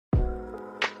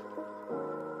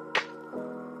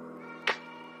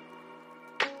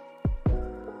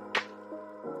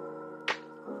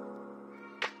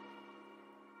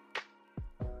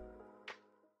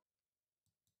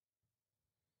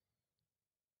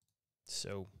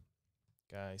So,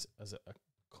 guys, as I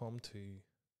come to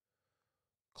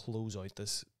close out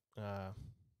this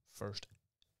first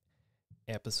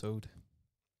episode,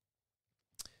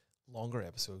 longer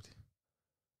episode,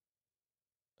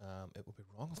 it would be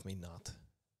wrong of me not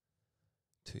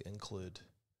to include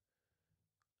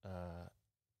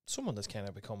someone that's kind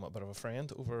of become a bit of a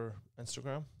friend over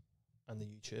Instagram and the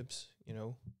YouTubes, you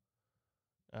know.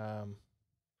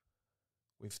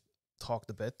 We've talked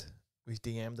a bit, we've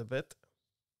DM'd a bit,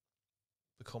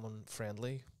 becoming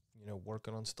friendly, you know,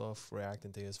 working on stuff,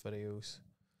 reacting to his videos,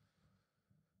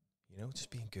 you know,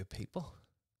 just being good people.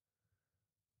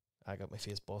 I got my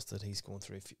face busted. He's going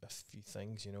through a few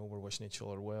things, you know, we're wishing each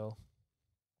other well.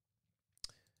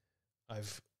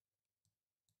 I've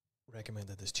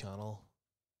recommended this channel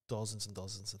dozens and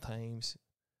dozens of times.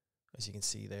 As you can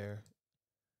see there,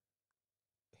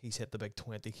 he's hit the big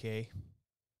 20k.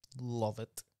 Love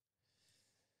it.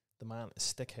 The man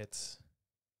stick hits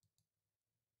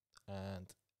and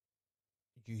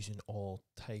using all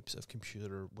types of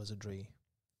computer wizardry,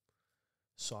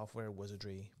 software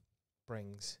wizardry,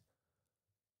 brings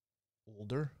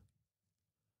older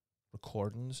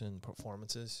recordings and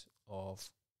performances of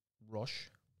Rush,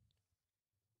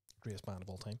 greatest band of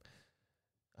all time,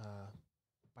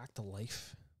 back to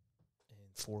life in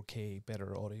 4K,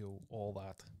 better audio, all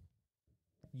that.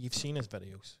 You've seen his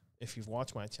videos. If you've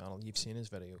watched my channel, you've seen his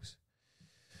videos.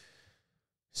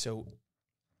 So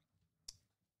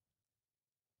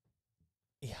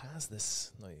he has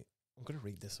this. Now, I'm going to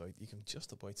read this out. You can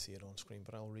just about see it on screen,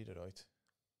 but I'll read it out.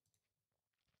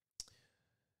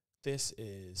 This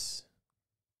is,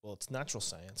 well, it's Natural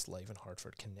Science live in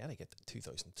Hartford, Connecticut,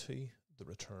 2002, The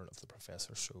Return of the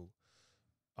Professor. So,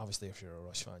 obviously, if you're a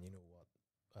Rush fan, you know what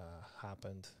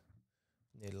happened.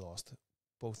 Neil lost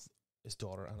both his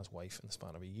daughter and his wife in the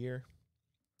span of a year.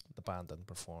 The band didn't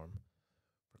perform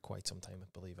for quite some time. I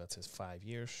believe that's his 5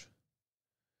 years.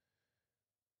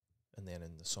 And then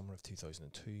in the summer of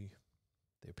 2002,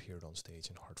 they appeared on stage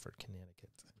in Hartford, Connecticut.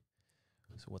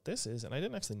 So what this is, and I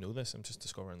didn't actually know this, I'm just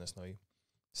discovering this now.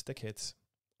 Stick Hits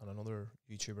and another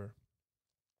YouTuber,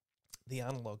 The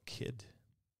Analog Kid,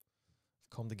 have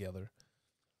come together.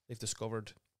 They've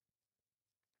discovered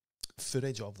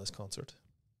footage of this concert.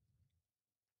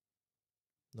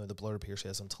 Now, the blurb here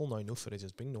says, until now, no footage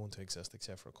has been known to exist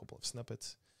except for a couple of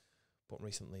snippets. But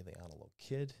recently, the Analog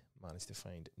Kid managed to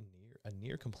find a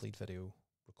near complete video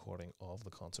recording of the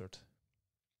concert.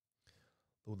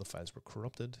 Though the files were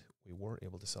corrupted, we were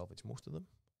able to salvage most of them.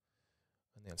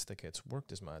 And then Stick Hits worked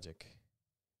his magic,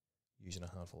 using a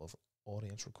handful of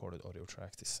audience-recorded audio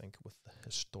tracks to sync with the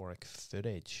historic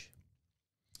footage.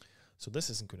 So this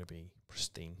isn't going to be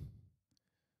pristine,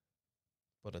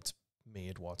 but it's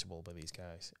made watchable by these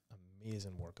guys.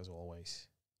 Amazing work as always.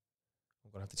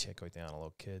 I'm going to have to check out the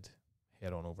Analog Kid.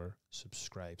 Head on over,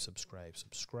 subscribe.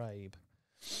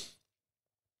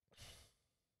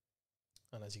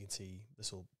 And as you can see,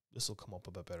 this will come up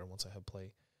a bit better once I hit play.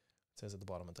 It says at the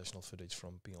bottom, additional footage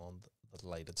from Beyond the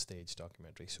Lighted Stage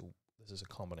documentary. So this is a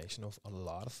combination of a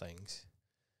lot of things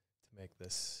to make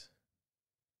this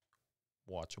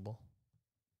watchable.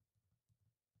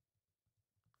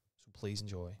 So please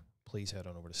enjoy. Please head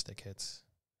on over to Stick Hits,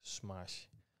 smash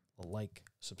a like,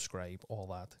 subscribe, all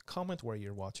that. Comment where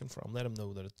you're watching from. Let them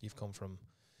know that you've come from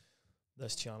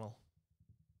this channel.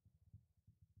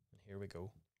 And here we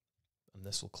go. And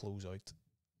this will close out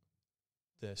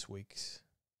this week's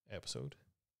episode.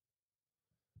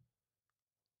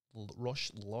 Rush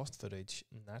Lost Footage,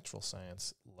 Natural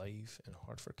Science, live in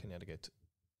Hartford, Connecticut.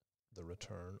 The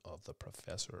Return of the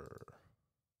Professor.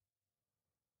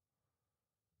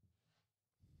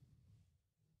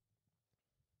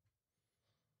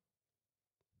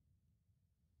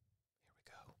 Here we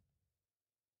go.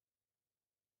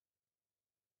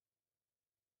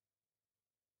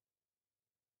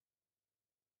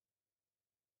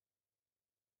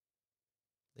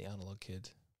 The Analog Kid.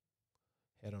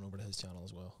 Head on over to his channel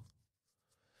as well.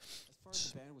 As far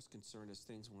as the band was concerned, as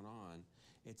things went on,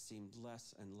 it seemed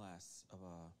less and less of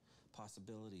a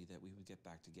possibility that we would get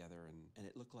back together. And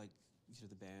it looked like, you know,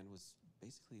 the band was,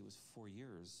 basically it was 4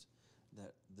 years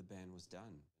that the band was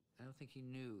done. I don't think he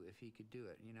knew if he could do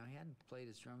it. You know, he hadn't played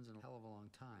his drums in a hell of a long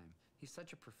time. He's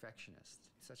such a perfectionist.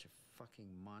 He's such a fucking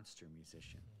monster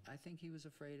musician. I think he was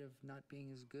afraid of not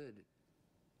being as good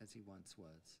as he once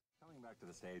was. Coming back to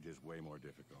the stage is way more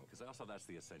difficult, because also that's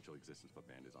the essential existence of a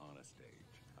band, is on a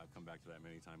stage. I've come back to that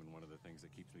many times, and one of the things that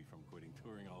keeps me from quitting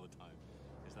touring all the time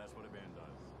is that's what a band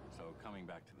does. So coming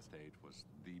back to the stage was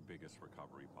the biggest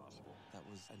recovery possible. That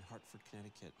was in Hartford,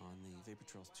 Connecticut on the Vapor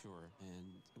Trails tour,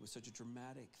 and it was such a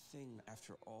dramatic thing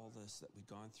after all this that we'd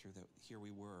gone through, that here we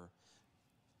were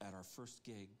at our first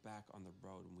gig back on the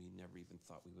road, and we never even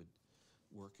thought we would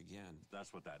work again.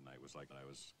 That's what that night was like. I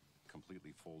was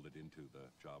completely folded into the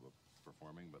job of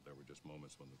performing, but there were just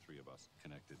moments when the three of us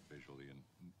connected visually, and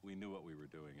we knew what we were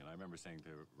doing. And I remember saying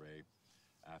to Ray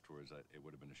afterwards that it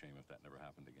would have been a shame if that never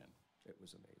happened again. It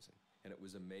was amazing. And it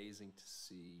was amazing to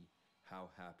see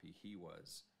how happy he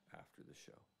was after the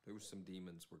show. There was some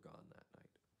demons were gone that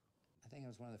night. I think it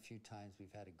was one of the few times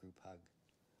we've had a group hug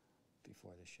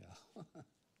before the show.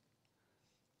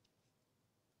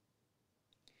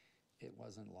 It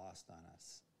wasn't lost on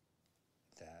us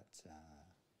that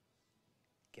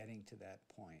getting to that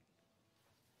point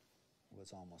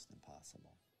was almost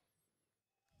impossible.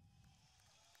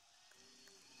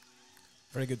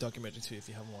 Very good documentary too if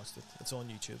you haven't watched it. It's on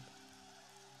YouTube.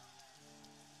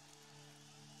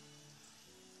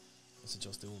 Let's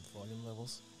adjust the old volume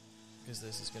levels because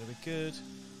this is going to be good.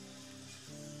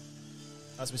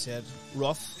 As we said,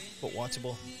 rough but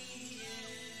watchable.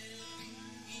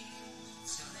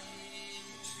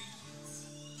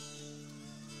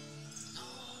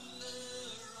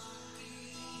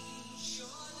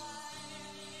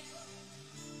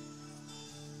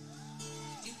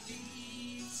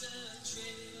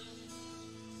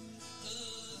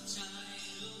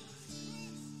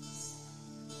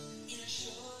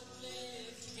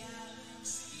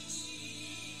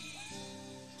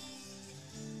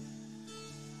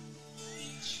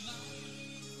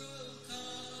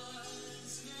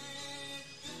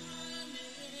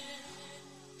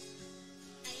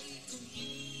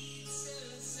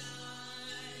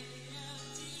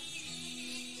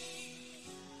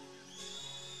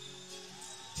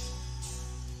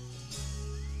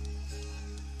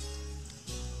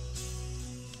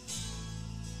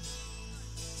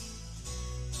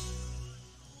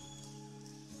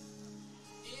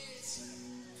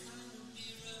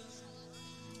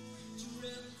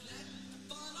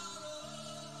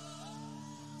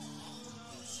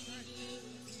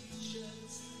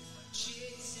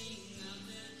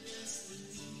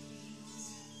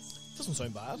 Doesn't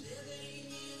sound bad.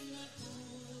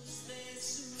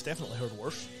 I've definitely heard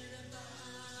worse.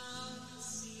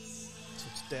 So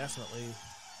it's definitely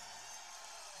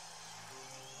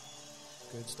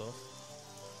good stuff.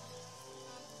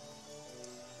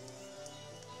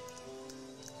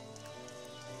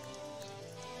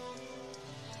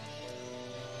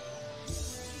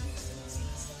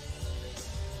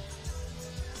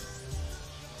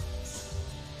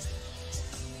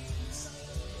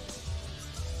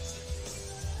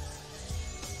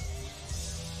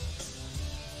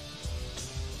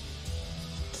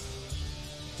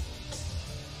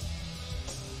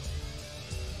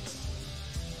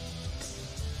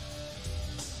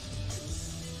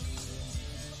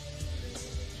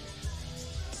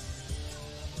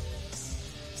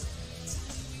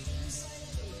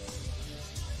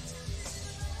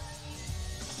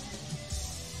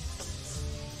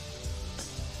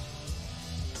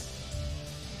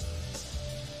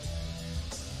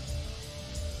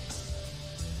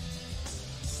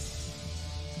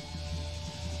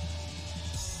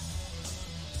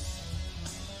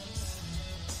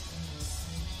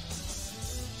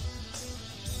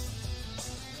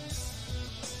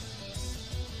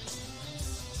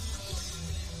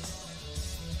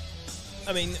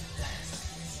 I mean,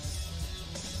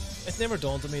 it never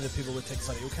dawned on me that people would take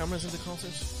video cameras into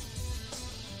concerts,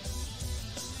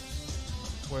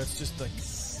 where it's just like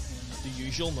the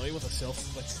usual now with a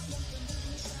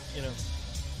you know,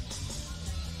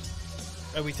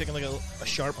 are we taking like a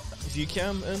sharp view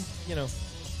cam in, you know,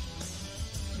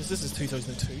 because this is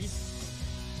 2002.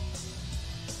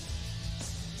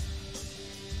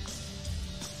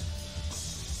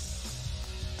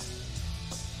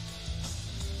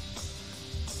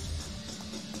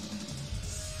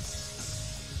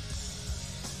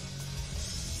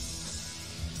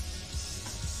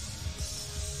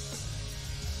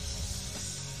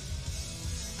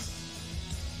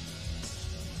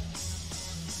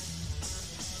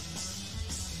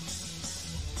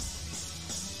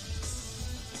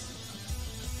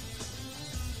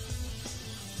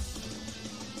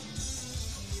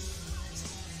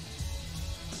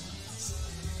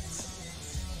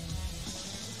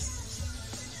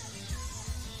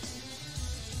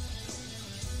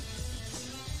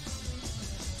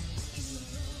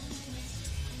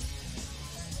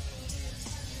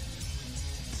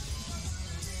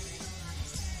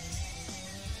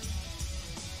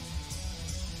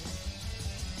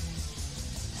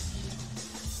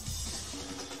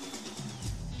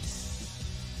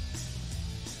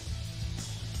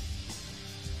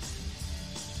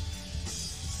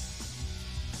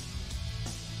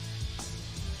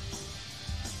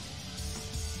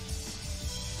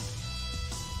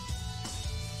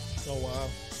 Oh wow.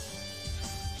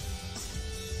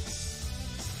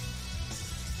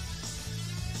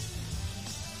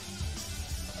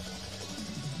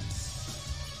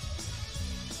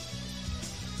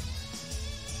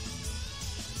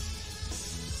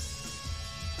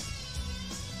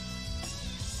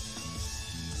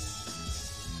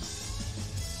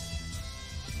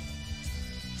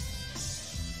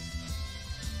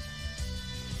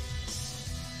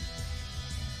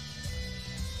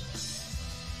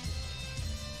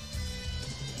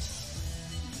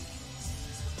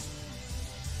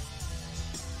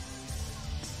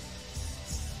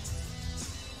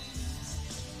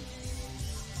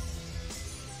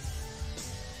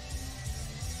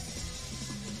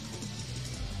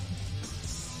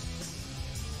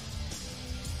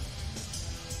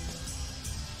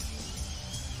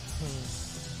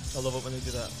 I love it when they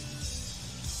do that.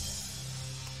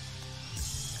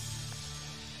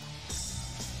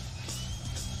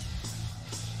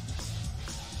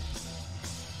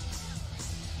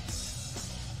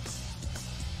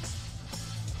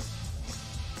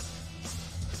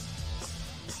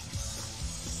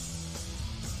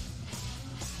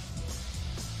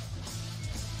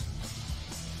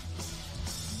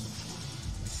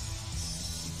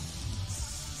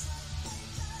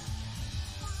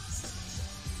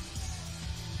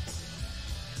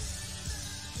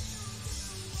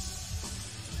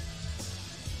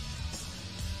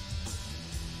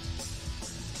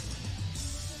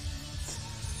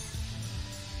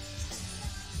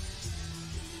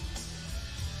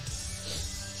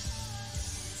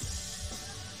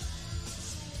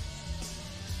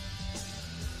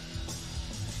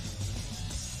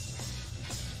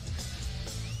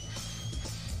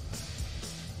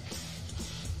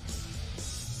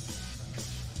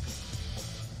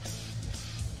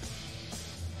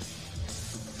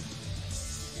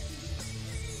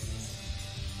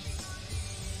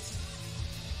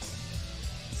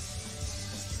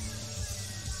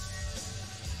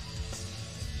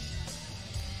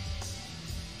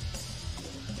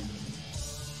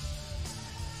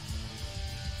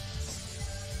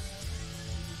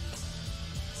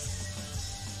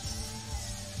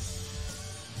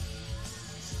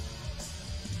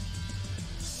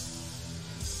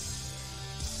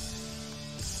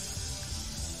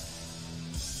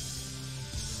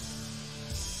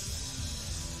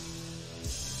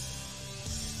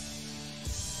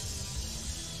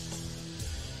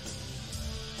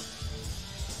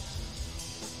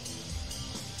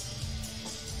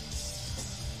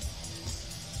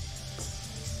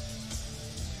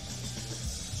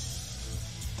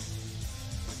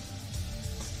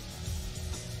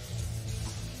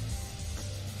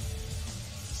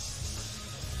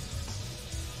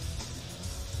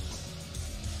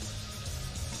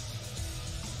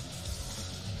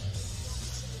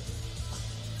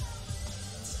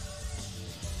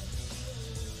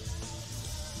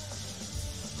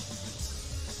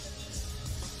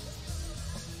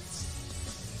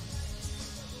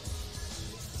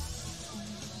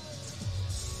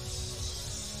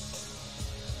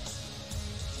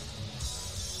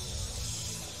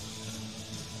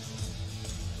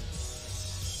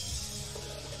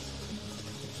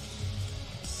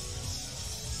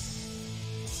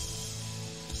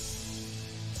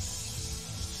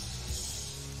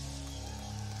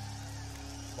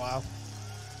 Wow.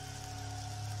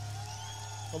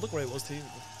 Oh, look where it was too.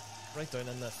 Right down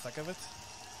in the thick of it.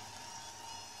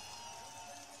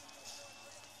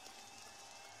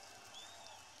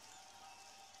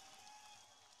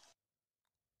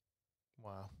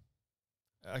 Wow.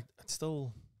 I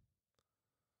still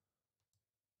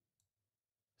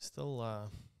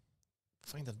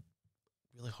find it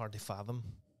really hard to fathom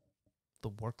the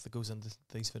work that goes into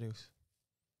these videos.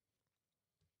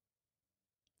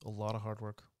 A lot of hard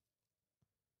work.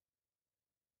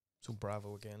 So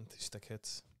bravo again to Stick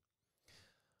Hits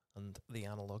and the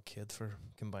Analog Kid for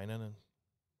combining and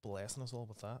blessing us all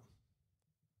with that.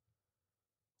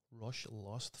 Rush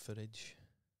Lost Footage,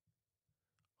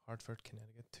 Hartford,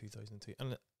 Connecticut, 2002.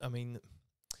 And I mean,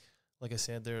 like I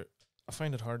said there, I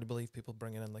find it hard to believe people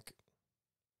bringing in like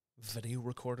video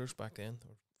recorders back then,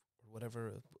 or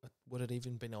whatever. Would it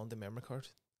even been on the memory card?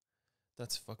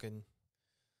 That's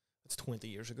 20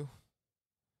 years ago.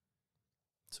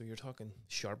 So you're talking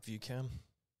sharp view cam.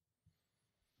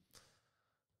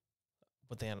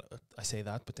 But then I say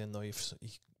that, but then now you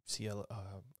see a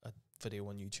video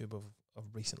on YouTube of a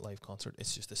recent live concert.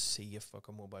 It's just a sea of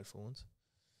fucking mobile phones.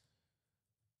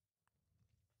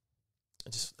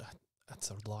 That's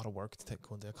a lot of work to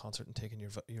go into a concert and taking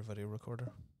your video recorder.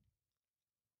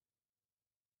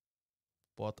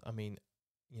 But I mean,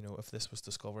 you know, if this was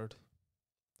discovered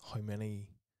how many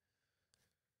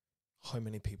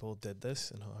people did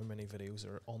this and how many videos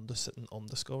are sitting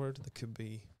undiscovered that could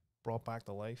be brought back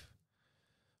to life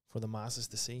for the masses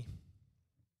to see.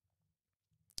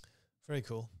 Very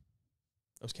cool.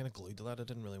 I was kind of glued to that. I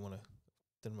didn't really want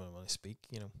to speak,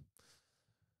 you know.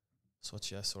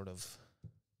 Such a sort of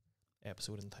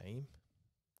episode in time.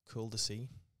 Cool to see.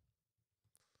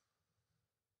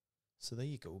 So there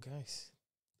you go, guys.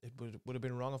 It would have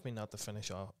been wrong of me not to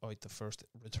finish out the first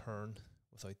return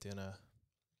without doing a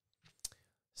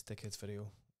Stickheads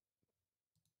video.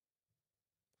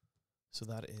 So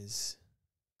that is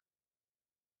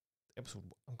episode.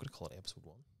 I'm going to call it episode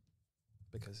 1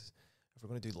 because if we're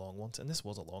going to do long ones, and this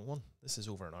was a long one, this is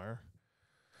over an hour.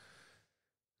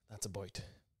 That's about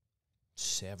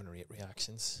 7 or 8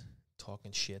 reactions,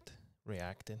 talking shit,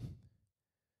 reacting.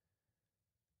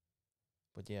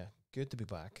 But yeah, good to be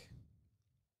back.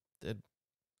 It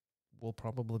will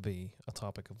probably be a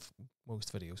topic of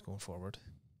most videos going forward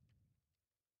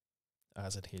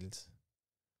as it heals.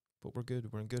 But we're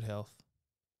good. We're in good health.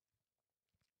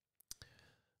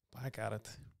 Back at it.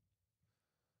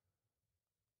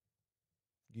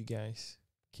 You guys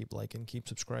keep liking, keep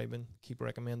subscribing, keep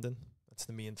recommending. That's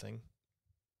the main thing.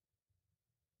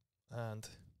 And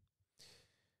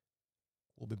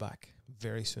we'll be back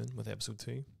very soon with episode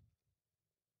 2.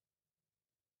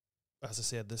 As I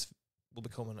said, this will be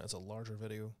coming as a larger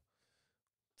video.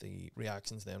 The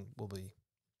reactions then will be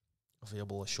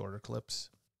available as shorter clips.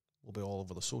 Will be all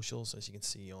over the socials, as you can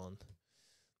see on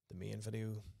the main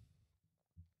video.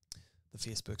 The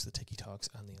Facebooks, the TikToks,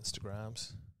 and the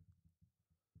Instagrams.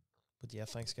 But yeah,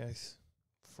 thanks guys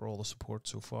for all the support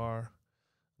so far.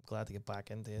 I'm glad to get back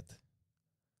into it.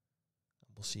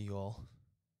 And we'll see you all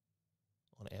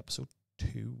on episode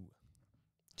 2.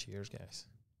 Cheers, guys.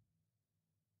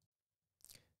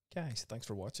 Guys, thanks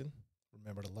for watching.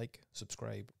 Remember to like,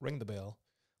 subscribe, ring the bell,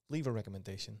 leave a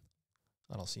recommendation,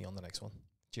 and I'll see you on the next one.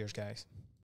 Cheers, guys.